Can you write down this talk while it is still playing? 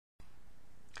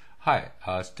Hi,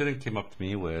 a student came up to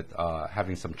me with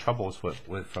having some troubles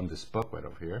with from this book right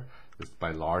over here. It's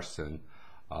by Larson,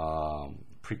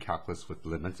 Precalculus with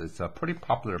Limits. It's a pretty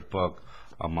popular book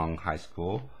among high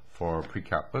school for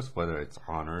pre-calculus, whether it's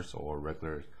honors or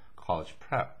regular college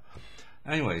prep.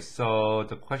 Anyway, so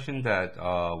the question that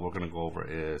we're going to go over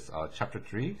is Chapter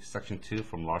 3, Section 2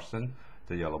 from Larson,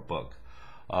 the yellow book.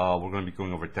 We're going to be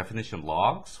going over definition of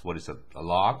logs. What is a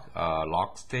log?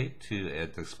 Log state to an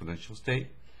exponential state.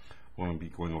 We're going to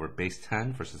be going over base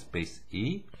 10 versus base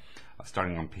E.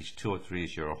 Starting on page 203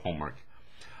 is your homework.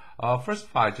 First,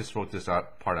 I just wrote this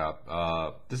part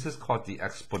out. This is called the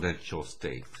exponential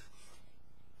state.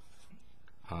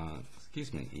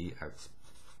 E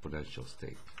exponential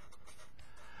state.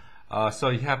 So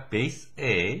you have base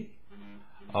A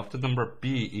of the number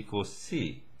B equals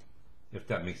C, if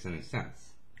that makes any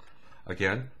sense.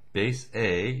 Again, base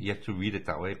A, you have to read it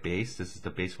that way. Base, this is the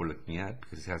base we're looking at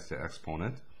because it has the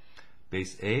exponent.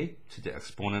 Base A to the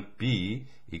exponent B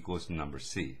equals the number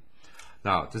C.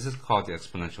 Now, this is called the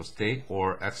exponential state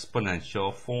or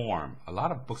exponential form. A lot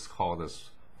of books call this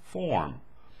form.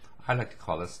 I like to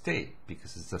call it state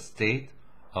because it's a state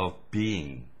of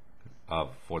being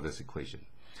for this equation.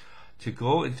 To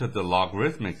go into the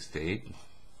logarithmic state,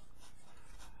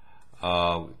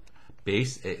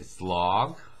 base A is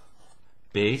log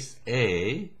base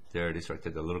A, there it is right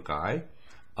there, the little guy,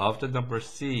 of the number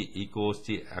C equals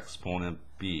the exponent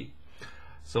B.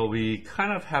 So we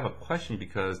kind of have a question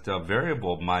because the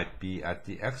variable might be at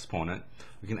the exponent.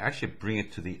 We can actually bring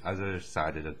it to the other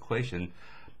side of the equation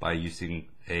by using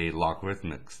a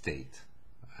logarithmic state.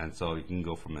 And so you can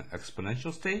go from an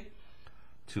exponential state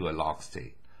to a log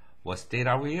state. What state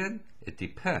are we in? It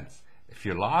depends. If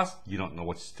you're lost, you don't know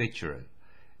what state you're in.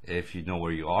 If you know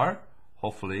where you are,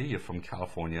 hopefully you're from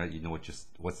California, you know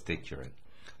what state you're in.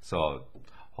 So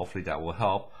hopefully that will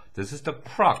help. This is the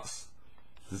crux.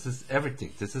 This is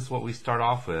everything. This is what we start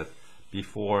off with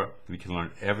before we can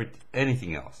learn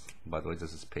anything else. By the way,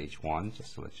 this is page 1,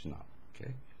 just to let you know.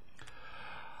 Okay.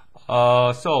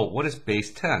 So what is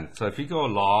base 10? So if you go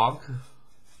log,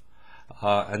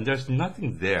 and there's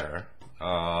nothing there,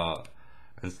 and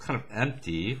it's kind of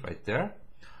empty right there,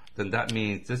 then that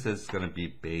means this is going to be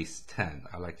base 10.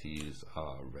 I like to use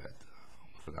red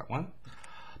for that one.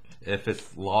 If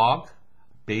it's log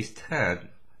base 10,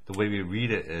 the way we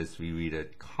read it is we read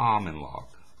it common log.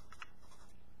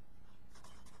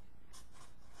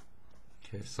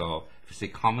 Okay, so if you say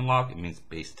common log, it means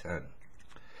base 10.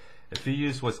 If you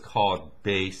use what's called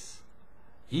base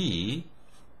E,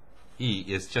 E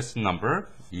is just a number.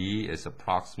 E is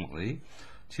approximately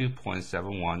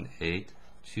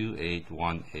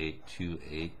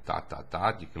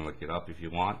 2.718281828 ... You can look it up if you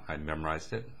want. I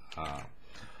memorized it.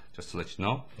 Just to let you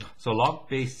know. So log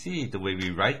base C, the way we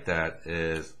write that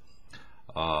is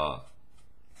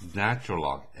natural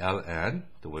log. ln,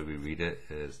 the way we read it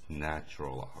is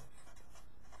natural log.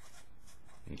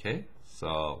 Okay,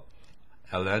 so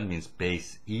ln means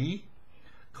base E,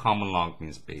 common log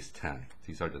means base 10.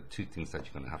 These are the two things that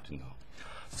you're going to have to know.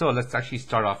 So let's actually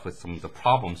start off with some of the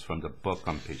problems from the book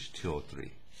on page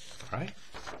 203. All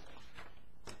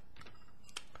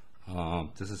right.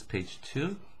 This is page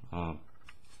 2.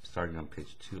 Starting on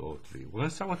page 203. We're going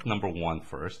to start with number 1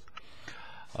 first.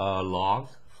 Log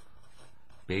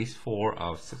base 4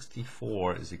 of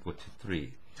 64 is equal to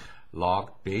 3.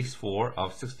 Log base 4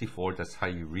 of 64, that's how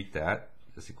you read that,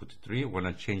 is equal to 3. We're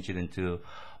going to change it into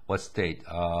what state?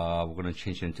 We're going to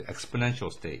change it into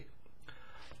exponential state.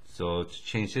 So to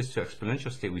change this to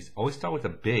exponential state, we always start with a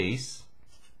base.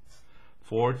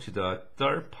 4 to the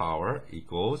third power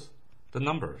equals the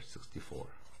number 64.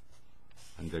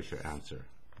 And there's your answer.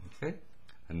 Okay,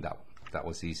 and that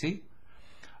was easy.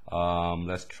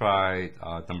 Let's try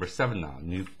number 7 now.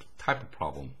 New type of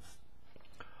problem.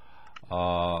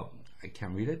 I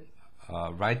can't read it.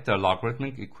 Write the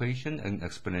logarithmic equation in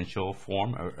exponential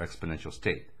form or exponential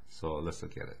state. So let's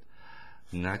look at it.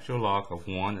 Natural log of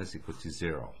 1 is equal to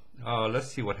 0. Let's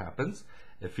see what happens.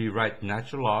 If we write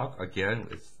natural log, again,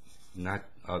 it's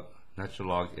natural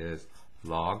log is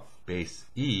log base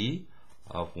E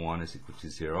of 1 is equal to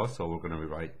 0. So we're going to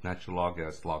rewrite natural log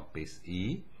as log base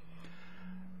E.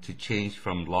 To change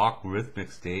from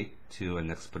logarithmic state to an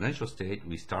exponential state,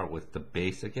 we start with the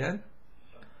base again.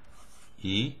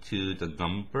 E to the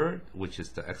number, which is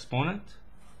the exponent,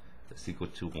 is equal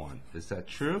to 1. Is that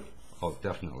true? Oh,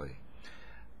 definitely.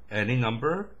 Any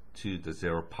number to the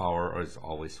 0 power is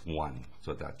always 1.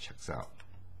 So that checks out.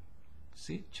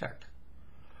 See? Check.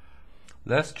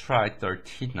 Let's try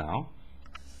 13 now.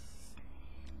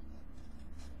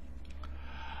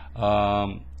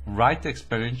 write the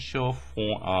exponential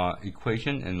form,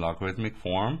 equation in logarithmic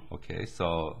form. Okay,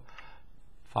 so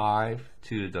 5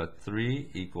 to the 3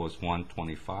 equals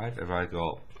 125. If I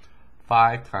go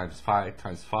 5 times 5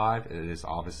 times 5, it is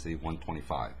obviously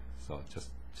 125. So just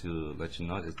to let you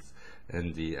know, it's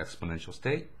in the exponential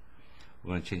state.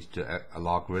 We're going to change to a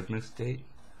logarithmic state.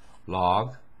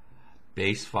 Log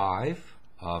base 5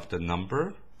 of the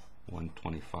number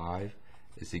 125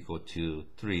 is equal to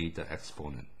 3, the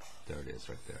exponent. There it is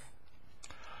right there.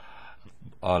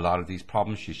 A lot of these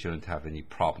problems, you shouldn't have any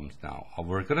problems now.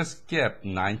 We're going to skip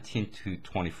 19 to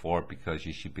 24 because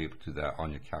you should be able to do that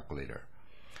on your calculator.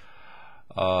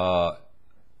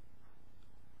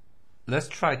 Let's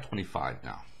try 25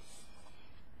 now.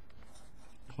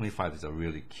 25 is a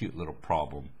really cute little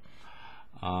problem.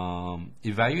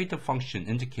 Evaluate the function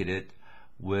indicated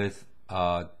with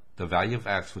the value of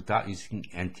x without using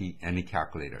any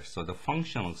calculator. So the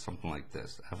function looks something like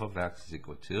this. F of x is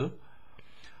equal to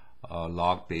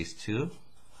log base 2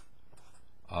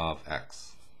 of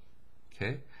x.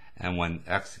 Okay, and when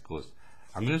x equals,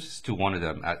 I'm going to just do one of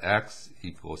them at x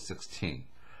equals 16.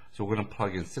 So we're going to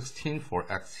plug in 16 for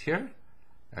x here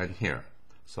and here.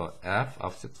 So f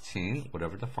of 16,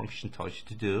 whatever the function tells you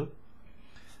to do,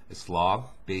 is log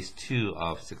base 2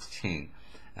 of 16.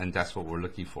 And that's what we're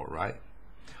looking for, right?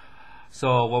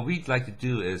 So what we'd like to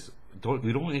do is,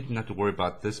 we don't even have to worry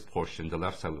about this portion, the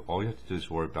left side. All you have to do is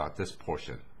worry about this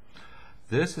portion.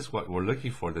 This is what we're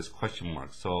looking for, this question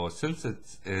mark. So since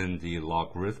it's in the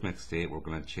logarithmic state, we're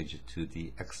going to change it to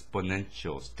the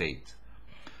exponential state.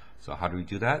 So how do we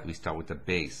do that? We start with the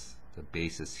base. The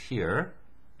base is here.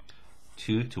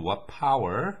 2 to what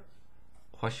power,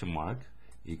 question mark,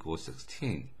 equals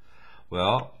 16.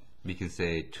 Well, we can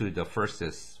say 2 to the first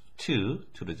is 2,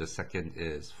 2 to the second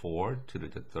is 4, 2 to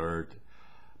the third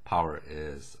power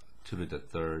is 2 to the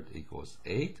third equals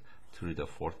 8, 2 to the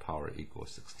fourth power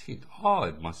equals 16. Oh,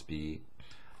 it must be,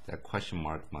 that question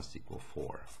mark must equal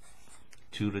 4.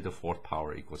 2 to the fourth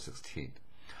power equals 16.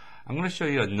 I'm going to show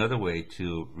you another way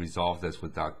to resolve this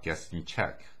without guess and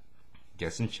check.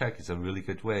 Guess and check is a really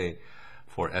good way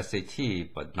for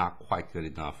SAT, but not quite good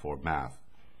enough for math.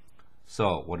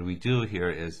 So what we do here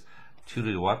is 2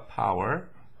 to the what power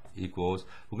equals,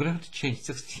 we're going to have to change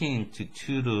 16 to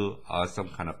 2 to some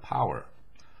kind of power.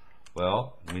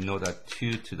 Well, we know that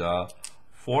 2 to the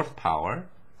fourth power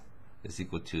is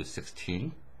equal to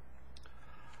 16.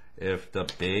 If the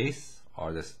base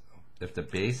or this, if the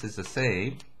base is the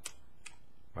same,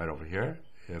 right over here,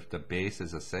 if the base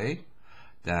is the same,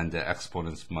 then the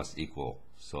exponents must equal.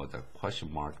 So the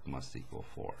question mark must equal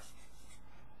 4.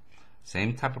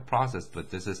 Same type of process, but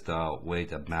this is the way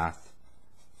the math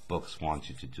books want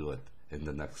you to do it in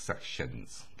the next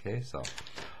sections. Okay,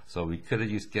 so we could have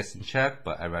used guess and check,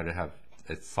 but I'd rather have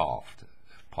it solved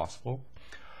if possible.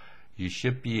 You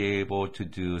should be able to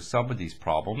do some of these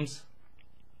problems.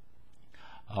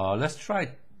 Let's try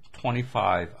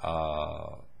 25,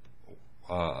 a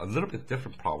little bit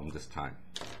different problem this time,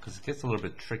 because it gets a little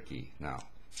bit tricky now.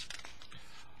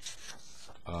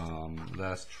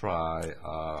 Let's try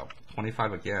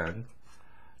 25 again.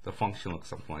 The function looks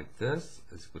something like this.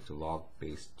 It's equal to log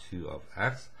base 2 of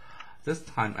x. This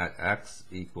time at x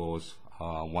equals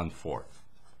 1/4.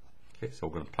 Okay, so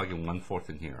we're going to plug in 1/4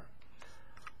 in here.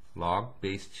 Log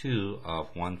base 2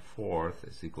 of 1/4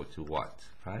 is equal to what,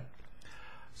 right?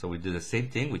 So we do the same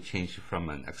thing. We change it from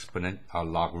an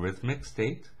logarithmic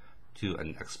state to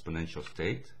an exponential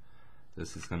state.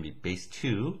 This is going to be base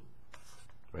 2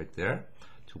 right there.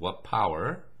 To what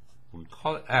power? We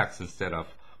call it x instead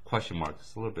of question mark.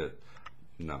 It's a little bit,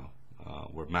 you know,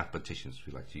 we're mathematicians.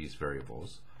 We like to use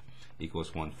variables.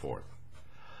 Equals 1/4.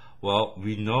 Well,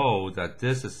 we know that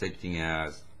this is same thing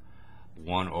as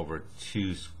 1 over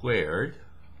 2 squared,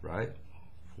 right?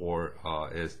 4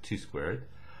 is 2 squared.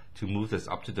 To move this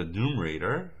up to the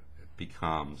numerator, it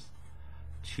becomes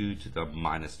 2 to the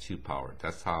minus 2 power.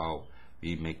 That's how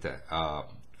we make that,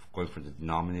 going from the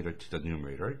denominator to the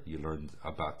numerator. You learned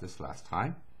about this last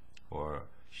time, or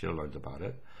should have learned about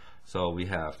it. So we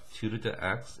have 2 to the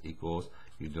x equals,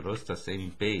 you notice the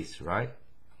same base, right?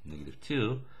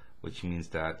 -2, which means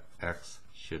that x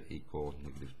should equal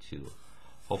 -2.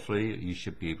 Hopefully you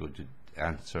should be able to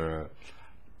answer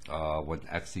when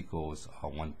x equals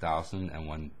 1,000 and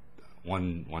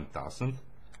 1,000,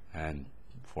 and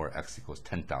for x equals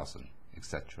 10,000,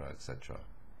 etc., etc.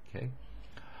 Okay.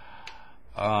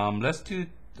 Let's do,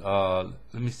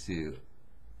 let me see.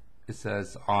 It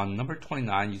says on number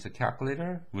 29, use a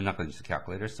calculator. We're not going to use a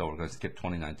calculator, so we're going to skip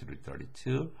 29 to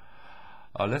 32.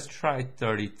 Let's try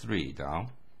 33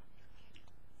 now.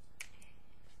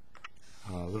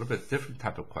 A little bit different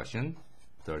type of question.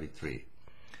 33.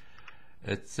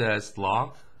 It says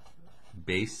log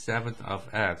base 7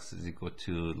 of x is equal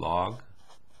to log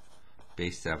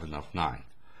base 7 of 9.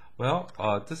 Well,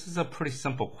 this is a pretty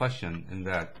simple question in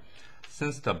that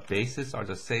since the bases are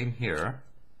the same here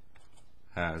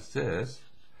as this,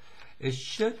 it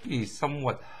should be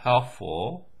somewhat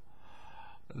helpful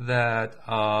that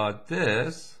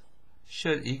this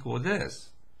should equal this.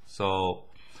 So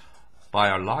by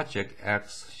our logic,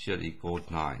 x should equal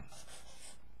 9.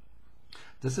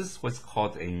 This is what's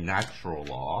called a natural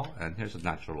law, and here's a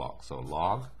natural log. So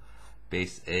log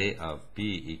base a of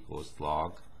b equals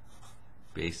log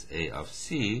base a of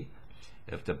c.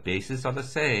 If the bases are the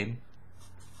same,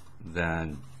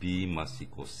 then b must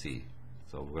equal c.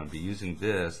 So we're going to be using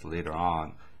this later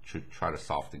on to try to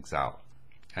solve things out.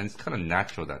 And it's kind of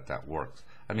natural that that works.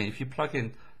 I mean, if you plug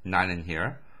in 9 in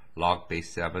here, log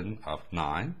base 7 of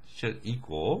 9 should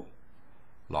equal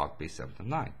log base 7 of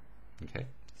 9. Okay,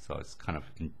 so it's kind of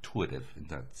intuitive in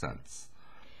that sense.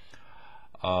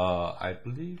 I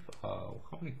believe, how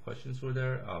many questions were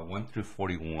there? 1 through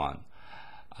 41.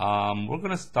 We're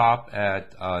going to stop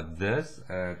at this,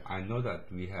 and I know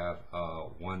that we have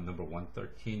number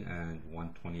 113 and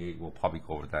 128. We'll probably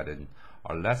go over that in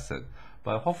our lesson.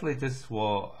 But hopefully this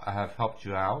will have helped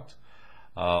you out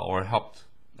or helped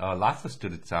lots of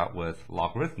students out with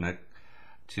logarithmic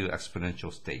to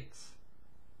exponential states.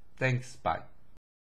 Thanks, bye.